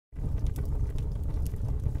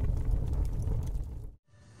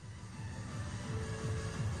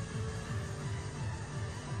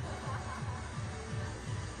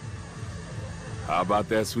How about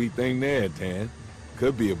that sweet thing there, Tan?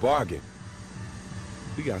 Could be a bargain.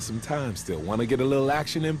 We got some time still. Want to get a little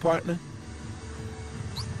action in, partner?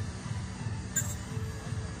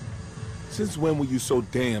 Since when were you so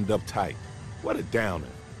damned uptight? What a downer.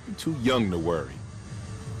 You're too young to worry.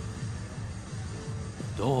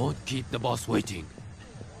 Don't keep the boss waiting.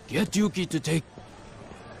 Get Yuki to take...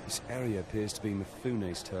 This area appears to be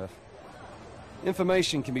Mifune's turf.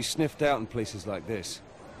 Information can be sniffed out in places like this.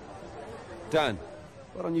 Dan,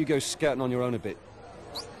 why don't you go scouting on your own a bit?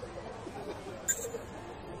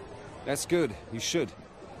 That's good, you should.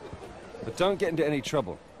 But don't get into any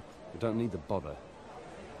trouble. You don't need the bother.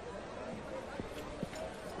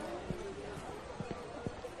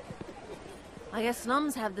 I guess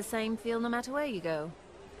slums have the same feel no matter where you go.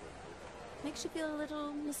 Makes you feel a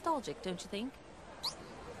little nostalgic, don't you think?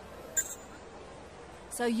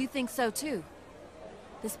 So you think so too?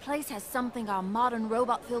 This place has something our modern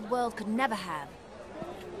robot-filled world could never have.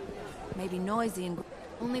 Maybe noisy and...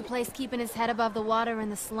 Only place keeping his head above the water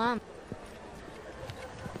in the slum.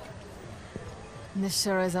 This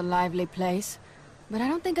sure is a lively place, but I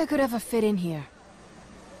don't think I could ever fit in here.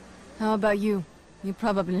 How about you? You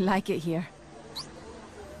probably like it here.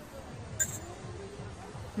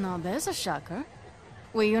 No, there's a shocker.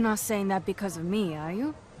 Well, you're not saying that because of me, are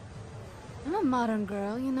you? I'm a modern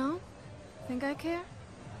girl, you know? Think I care?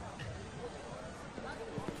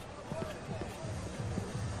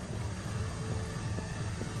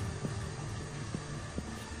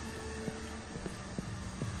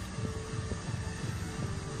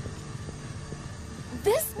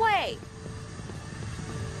 This way!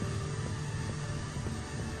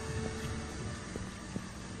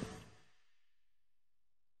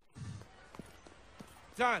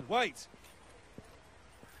 Dan, wait!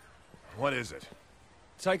 What is it?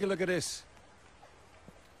 Take a look at this.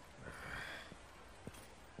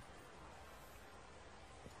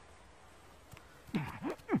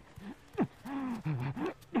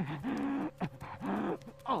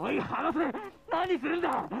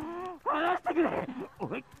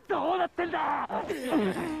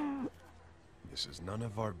 This is none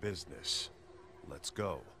of our business. Let's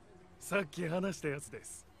go. さっき話したやつで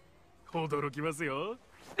す。驚きますよ。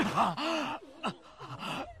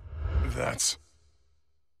That's...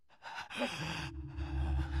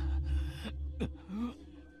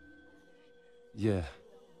 Yeah,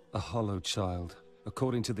 a hollow child.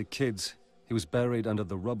 According to the kids, he was buried under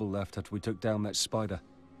the rubble left after we took down that spider.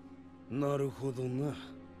 なるほどな。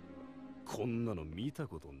こんなの見た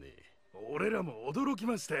ことねえ。俺らも驚き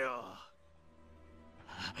ましたよ。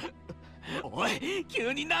おい、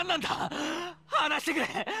急に何なんだ。話してくれ。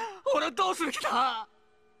俺どうする気だ。あ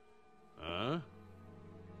あ？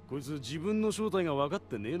こいつ自分の正体が分かっ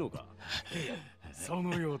てねえのか。そ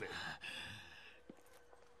のようで。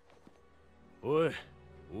おい、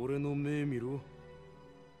俺の目見ろ。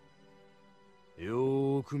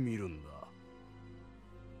よーく見るんだ。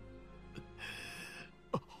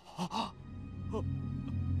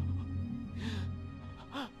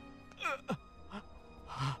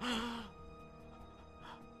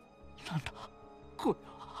なんだこれ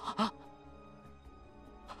は。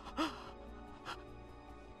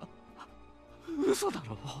嘘だ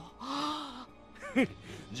ろ。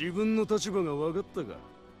自分の立場が分かったか。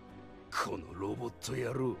このロボット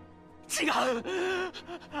野郎。違う。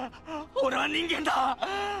俺は人間だ。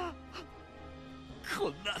こ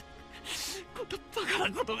んなバカ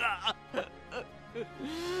なことが。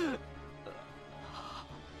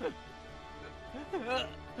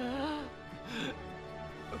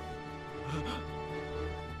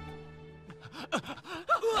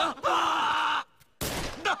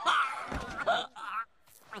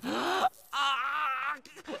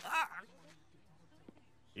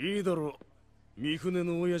いいだろう。三船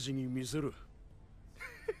の親父に見せる。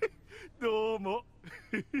どうも。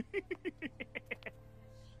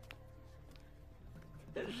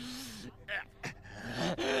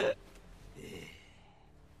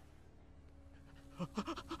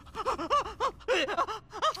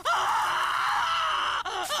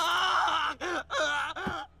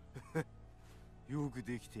よく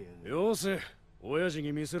できてやる。よせ、親父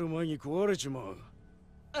に見せる前に壊れちまう。お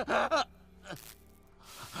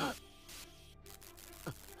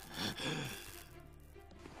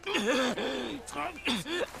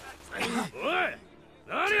い、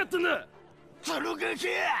何やってんだ。そのガキ。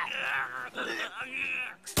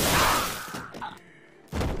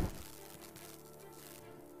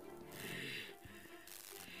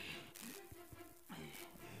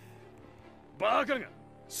バカが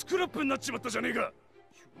スクラップになっちまったじゃねえか。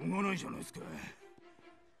しょうがないじゃないですか。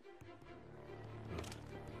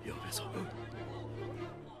やべえぞ。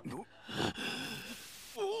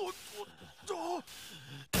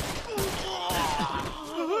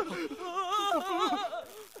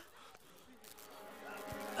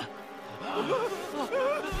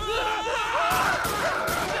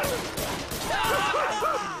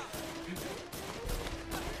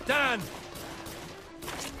Dan!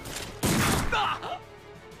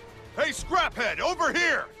 Hey, Scraphead, over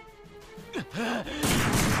here!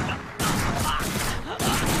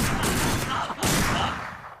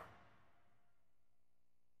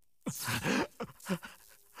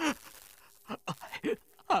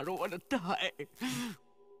 I don't want to die.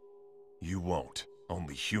 You won't.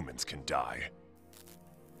 Only humans can die.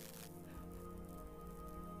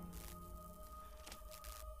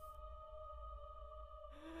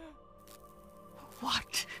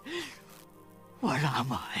 What? What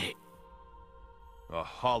am I? A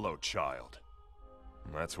hollow child.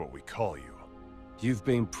 That's what we call you. You've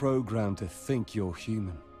been programmed to think you're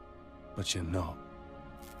human, but you're not.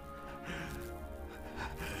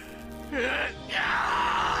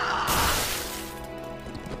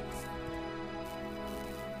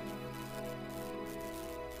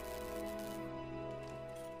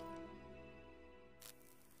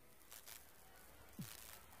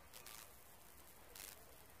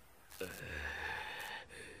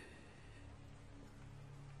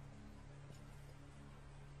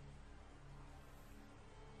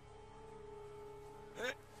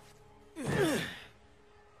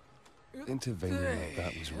 Intervening like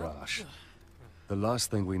that was rash. The last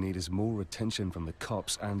thing we need is more attention from the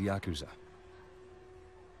cops and Yakuza.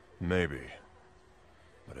 Maybe.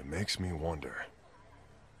 But it makes me wonder.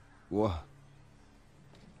 What?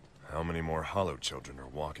 How many more Hollow children are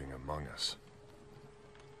walking among us?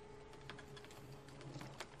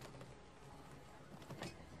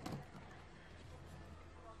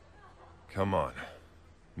 Come on.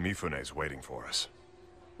 Mifune's waiting for us.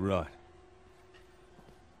 Right.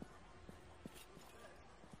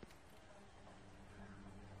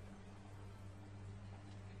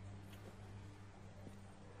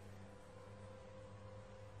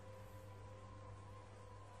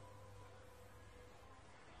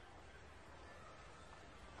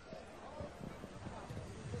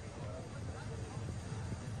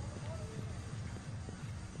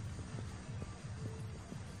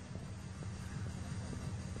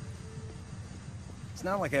 It's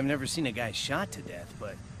not like I've never seen a guy shot to death,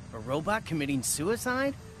 but a robot committing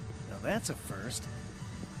suicide? Now that's a first.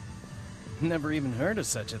 Never even heard of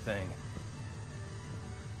such a thing.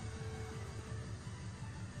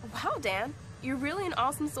 Wow, Dan. You're really an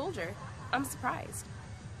awesome soldier. I'm surprised.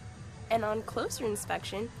 And on closer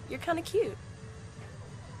inspection, you're kind of cute.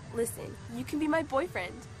 Listen, you can be my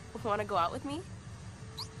boyfriend. Want to go out with me?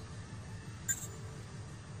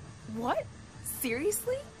 What?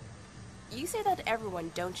 Seriously? You say that to everyone,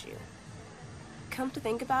 don't you? Come to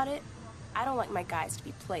think about it, I don't like my guys to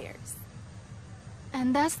be players.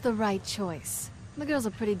 And that's the right choice. The girl's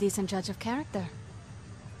a pretty decent judge of character.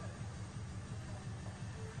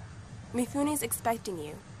 Mifune's expecting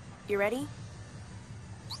you. You ready?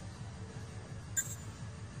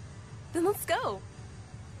 Then let's go.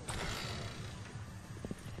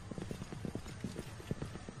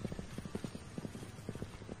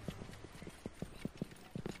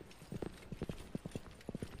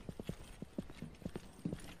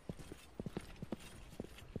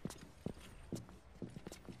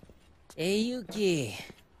 Hey, Yuki.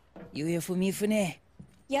 You here for Mifune?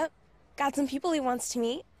 Yep. Got some people he wants to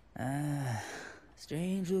meet. Ah,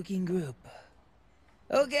 strange-looking group.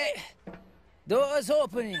 Okay. Doors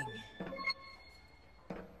opening.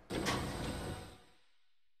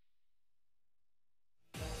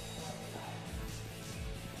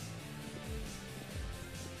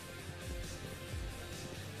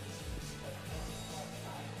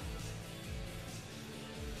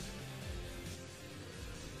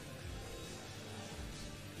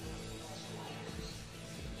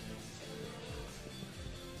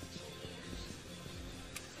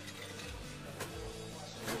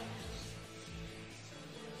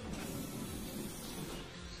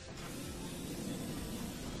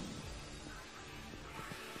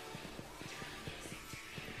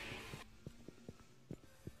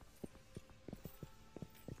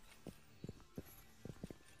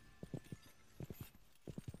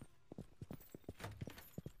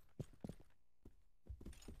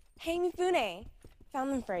 Hey, Mifune.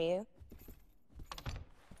 Found them for you.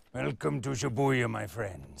 Welcome to Shibuya, my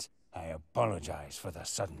friends. I apologize for the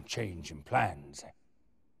sudden change in plans.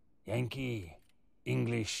 Yankee,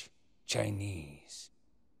 English, Chinese.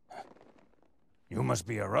 You must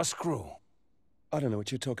be a Rust crew. I don't know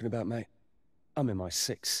what you're talking about, mate. I'm in my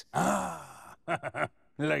six. Ah,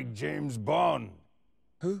 like James Bond.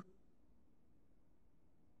 Who?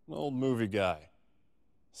 An old movie guy.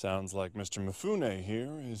 Sounds like Mr. Mifune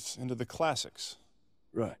here is into the classics.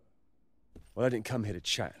 Right. Well, I didn't come here to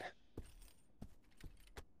chat.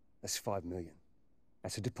 That's 5 million.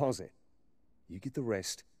 That's a deposit. You get the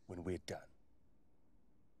rest when we're done.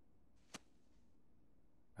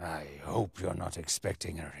 I hope you're not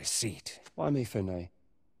expecting a receipt. Why me, Fune?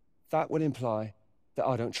 That would imply that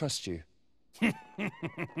I don't trust you. Come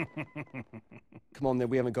on then,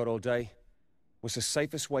 we haven't got all day. What's the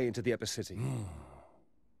safest way into the Upper City?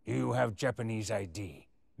 You have Japanese ID.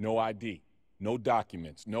 No ID. No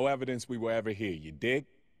documents. No evidence we were ever here, you dig?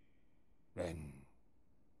 Then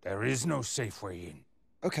there is no safe way in.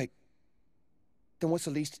 Okay. Then what's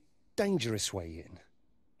the least dangerous way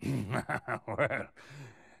in? Well,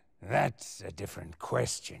 that's a different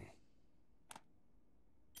question.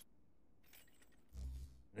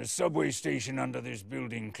 The subway station under this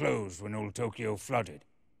building closed when old Tokyo flooded.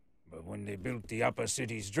 But when they built the Upper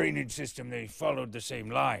City's drainage system, they followed the same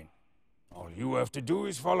line. All you have to do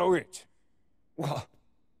is follow it. What?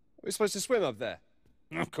 We're supposed to swim up there?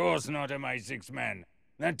 Of course not, MI6 man.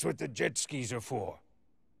 That's what the jet skis are for.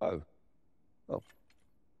 Oh. Well,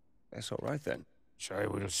 that's all right then. So I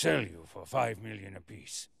will sell you for 5 million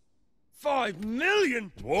apiece. 5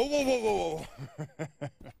 million?! Whoa, whoa, whoa, whoa, whoa.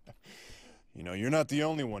 You know, you're not the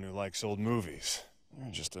only one who likes old movies.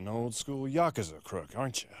 You're just an old-school Yakuza crook,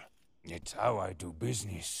 aren't you? It's how I do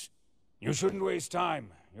business. You shouldn't waste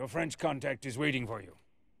time. Your French contact is waiting for you.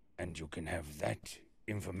 And you can have that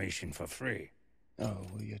information for free. Oh,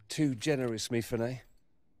 well, you're too generous, Mifune.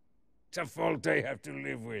 It's a fault I have to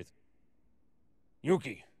live with.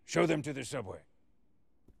 Yuki, show them to the subway.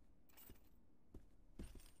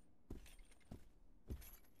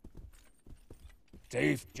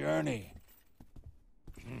 Safe journey.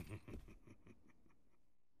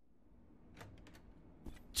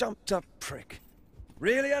 Jumped up prick.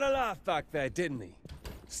 Really had a laugh back there, didn't he?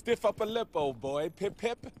 Stiff upper lip, old boy. Pip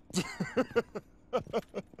pip.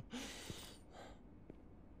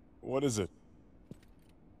 What is it?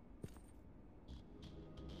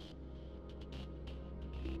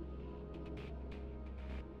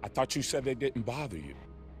 I thought you said they didn't bother you.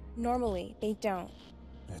 Normally, they don't.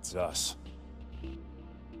 It's us.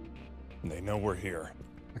 They know we're here.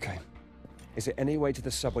 Okay. Is there any way to the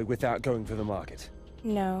subway without going through the market?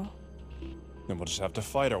 No. Then we'll just have to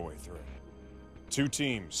fight our way through it. 2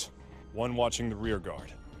 teams, 1 watching the rear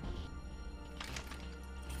guard.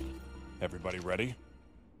 Everybody ready?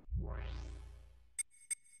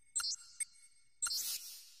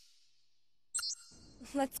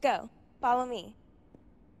 Let's go. Follow me.